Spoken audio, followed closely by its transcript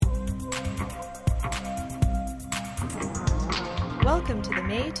Welcome to the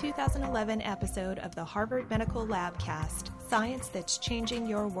May 2011 episode of the Harvard Medical Labcast, Science That's Changing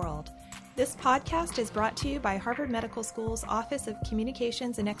Your World. This podcast is brought to you by Harvard Medical School's Office of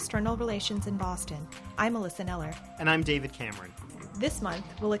Communications and External Relations in Boston. I'm Melissa Neller. And I'm David Cameron. This month,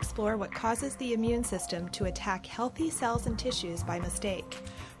 we'll explore what causes the immune system to attack healthy cells and tissues by mistake.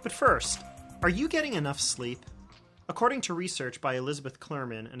 But first, are you getting enough sleep? According to research by Elizabeth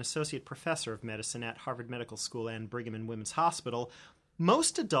Klerman, an associate professor of medicine at Harvard Medical School and Brigham and Women's Hospital,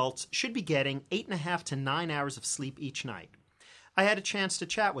 most adults should be getting 8.5 to 9 hours of sleep each night. I had a chance to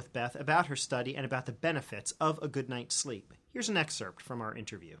chat with Beth about her study and about the benefits of a good night's sleep. Here's an excerpt from our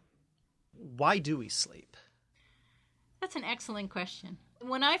interview. Why do we sleep? That's an excellent question.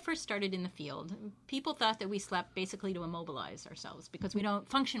 When I first started in the field, people thought that we slept basically to immobilize ourselves because we don't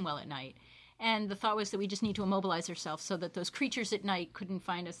function well at night. And the thought was that we just need to immobilize ourselves so that those creatures at night couldn't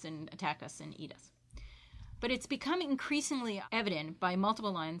find us and attack us and eat us. But it's become increasingly evident by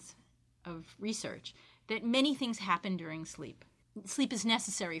multiple lines of research that many things happen during sleep. Sleep is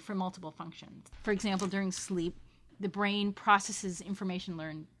necessary for multiple functions. For example, during sleep, the brain processes information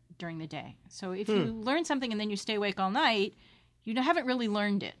learned during the day. So if you learn something and then you stay awake all night, you haven't really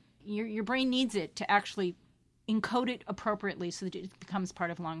learned it. Your brain needs it to actually encode it appropriately so that it becomes part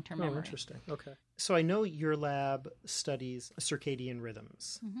of long-term memory. Oh, interesting. Okay. So I know your lab studies circadian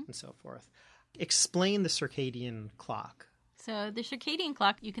rhythms and so forth. Explain the circadian clock. So the circadian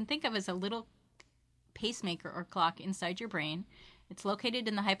clock you can think of as a little pacemaker or clock inside your brain. It's located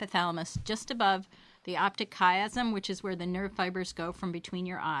in the hypothalamus just above the optic chiasm, which is where the nerve fibers go from between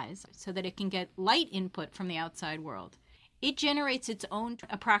your eyes, so that it can get light input from the outside world. It generates its own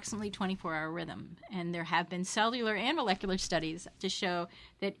approximately 24-hour rhythm, and there have been cellular and molecular studies to show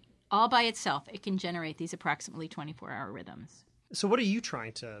that all by itself it can generate these approximately 24-hour rhythms. So what are you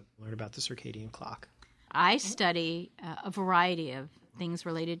trying to learn about the circadian clock? I study a variety of things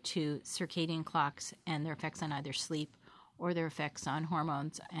related to circadian clocks and their effects on either sleep or their effects on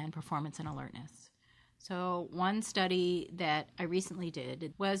hormones and performance and alertness. So one study that I recently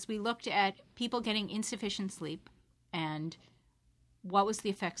did was we looked at people getting insufficient sleep and what was the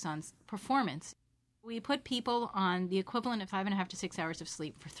effects on performance. We put people on the equivalent of 5.5 to 6 hours of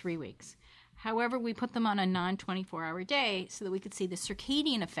sleep for 3 weeks. However, we put them on a non-24-hour day so that we could see the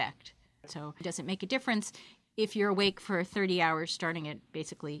circadian effect. So does it make a difference if you're awake for 30 hours starting at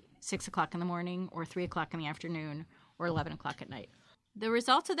basically 6 o'clock in the morning or 3 o'clock in the afternoon or 11 o'clock at night? The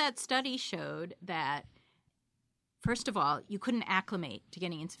results of that study showed that, first of all, you couldn't acclimate to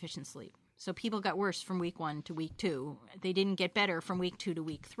getting insufficient sleep. So people got worse from week 1 to week 2. They didn't get better from week 2 to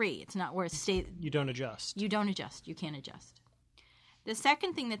week 3. It's not worth You don't adjust. You don't adjust. You can't adjust. The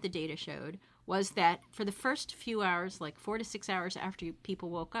second thing that the data showed was that for the first few hours, like 4 to 6 hours after people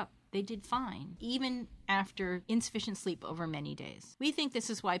woke up, they did fine, even after insufficient sleep over many days. We think this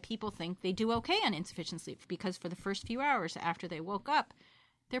is why people think they do okay on insufficient sleep, because for the first few hours after they woke up,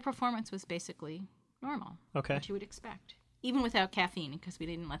 their performance was basically normal, which you would expect. Even without caffeine, because we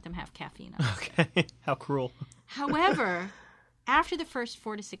didn't let them have caffeine. Okay. How cruel. However, after the first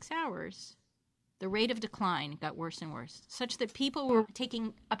 4 to 6 hours, the rate of decline got worse and worse, such that people were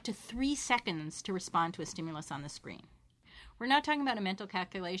taking up to 3 seconds to respond to a stimulus on the screen. We're not talking about a mental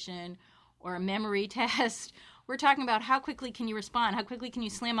calculation or a memory test. We're talking about how quickly can you respond? How quickly can you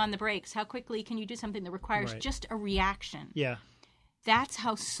slam on the brakes? How quickly can you do something that requires just a reaction? Yeah. That's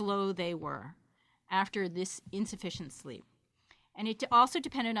how slow they were after this insufficient sleep. And it also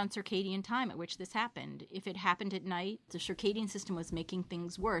depended on circadian time at which this happened. If it happened at night, the circadian system was making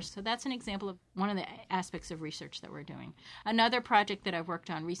things worse. So that's an example of one of the aspects of research that we're doing. Another project that I've worked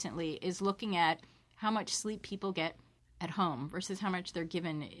on recently is looking at how much sleep people get at home versus how much they're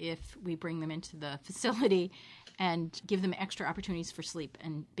given if we bring them into the facility and give them extra opportunities for sleep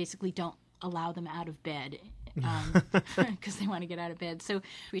and basically don't allow them out of bed because they want to get out of bed. So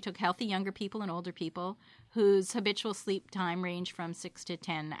we took healthy younger people and older people whose habitual sleep time ranged from 6 to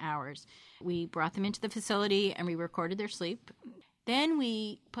 10 hours. We brought them into the facility and we recorded their sleep. Then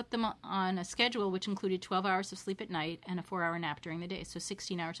we put them on a schedule which included 12 hours of sleep at night and a 4-hour nap during the day, so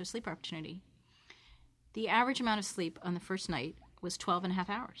 16 hours of sleep opportunity. The average amount of sleep on the first night was 12 and a half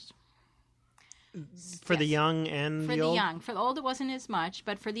hours. For the young and for the old? For the young. For the old, it wasn't as much,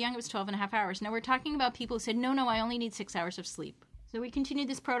 but for the young, it was 12 and a half hours. Now, we're talking about people who said, no, I only need 6 hours of sleep. So we continued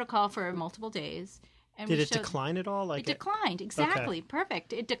this protocol for multiple days. And Did it decline at all? It declined, exactly. Okay.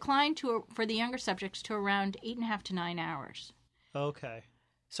 Perfect. It declined for the younger subjects to around 8.5 to 9 hours. Okay.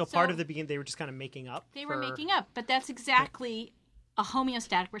 So part of the beginning, they were just kind of making up? They were making up, but that's exactly a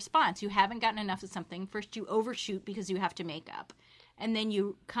homeostatic response. You haven't gotten enough of something. First, you overshoot because you have to make up. And then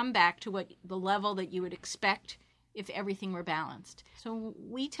you come back to what the level that you would expect if everything were balanced. So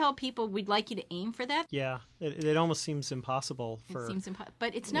we tell people we'd like you to aim for that. Yeah, it almost seems impossible.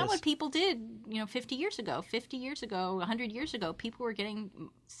 But it's not what people did, 50 years ago. 50 years ago, 100 years ago, people were getting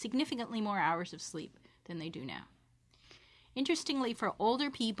significantly more hours of sleep than they do now. Interestingly, for older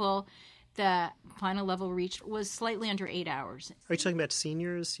people, the final level reached was slightly under 8 hours. Are you talking about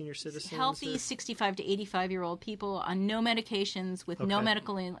seniors, senior citizens? Healthy 65 to 85-year-old people on no medications, with no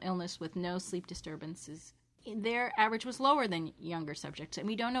medical illness, with no sleep disturbances. Their average was lower than younger subjects. And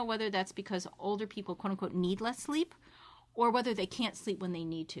we don't know whether that's because older people, quote-unquote, need less sleep or whether they can't sleep when they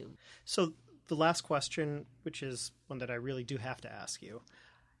need to. So the last question, which is one that I really do have to ask you,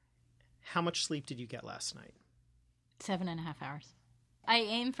 how much sleep did you get last night? 7.5 hours. I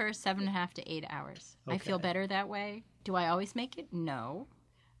aim for 7.5 to 8 hours. Okay. I feel better that way. Do I always make it? No.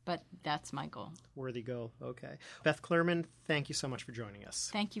 But that's my goal. Worthy goal. Okay. Beth Kluerman, thank you so much for joining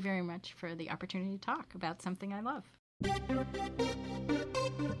us. Thank you very much for the opportunity to talk about something I love.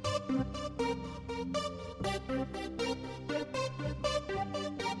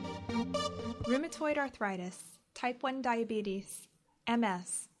 Rheumatoid arthritis, type 1 diabetes,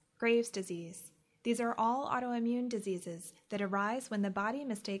 MS, Graves' disease. These are all autoimmune diseases that arise when the body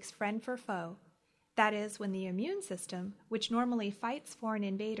mistakes friend for foe. That is, when the immune system, which normally fights foreign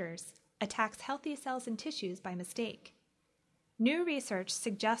invaders, attacks healthy cells and tissues by mistake. New research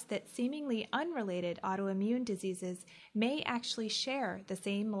suggests that seemingly unrelated autoimmune diseases may actually share the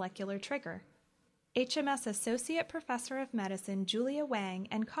same molecular trigger. HMS Associate Professor of Medicine Julia Wang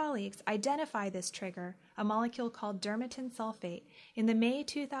and colleagues identify this trigger, a molecule called dermatan sulfate, in the May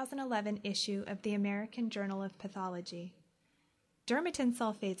 2011 issue of the American Journal of Pathology. Dermatan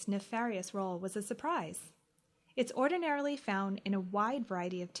sulfate's nefarious role was a surprise. It's ordinarily found in a wide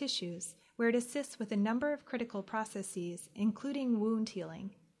variety of tissues, where it assists with a number of critical processes, including wound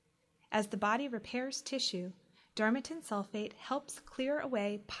healing. As the body repairs tissue, dermatan sulfate helps clear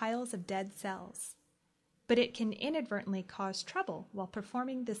away piles of dead cells. But it can inadvertently cause trouble while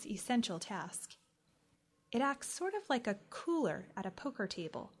performing this essential task. It acts sort of like a cooler at a poker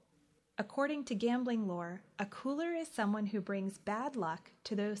table. According to gambling lore, a cooler is someone who brings bad luck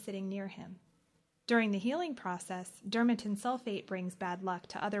to those sitting near him. During the healing process, dermatan sulfate brings bad luck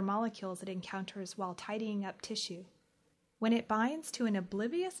to other molecules it encounters while tidying up tissue. When it binds to an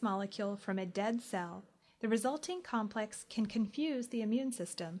oblivious molecule from a dead cell, the resulting complex can confuse the immune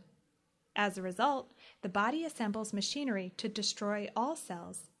system. As a result, the body assembles machinery to destroy all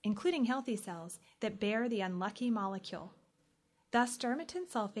cells, including healthy cells, that bear the unlucky molecule. Thus, dermatan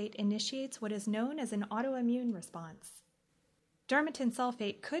sulfate initiates what is known as an autoimmune response. Dermatan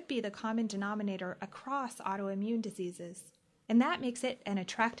sulfate could be the common denominator across autoimmune diseases, and that makes it an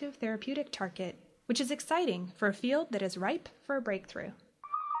attractive therapeutic target, which is exciting for a field that is ripe for a breakthrough.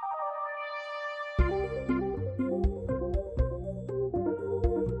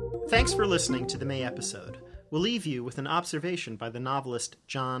 Thanks for listening to the May episode. We'll leave you with an observation by the novelist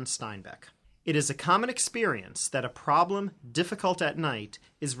John Steinbeck. It is a common experience that a problem difficult at night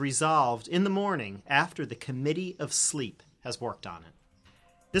is resolved in the morning after the Committee of Sleep has worked on it.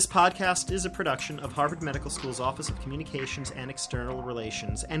 This podcast is a production of Harvard Medical School's Office of Communications and External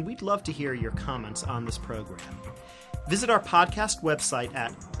Relations, and we'd love to hear your comments on this program. Visit our podcast website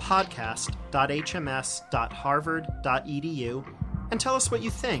at podcast.hms.harvard.edu and tell us what you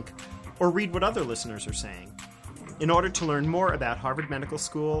think, or read what other listeners are saying. In order to learn more about Harvard Medical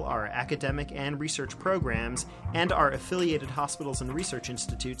School, our academic and research programs, and our affiliated hospitals and research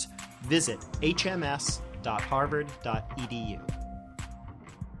institutes, visit hms.harvard.edu.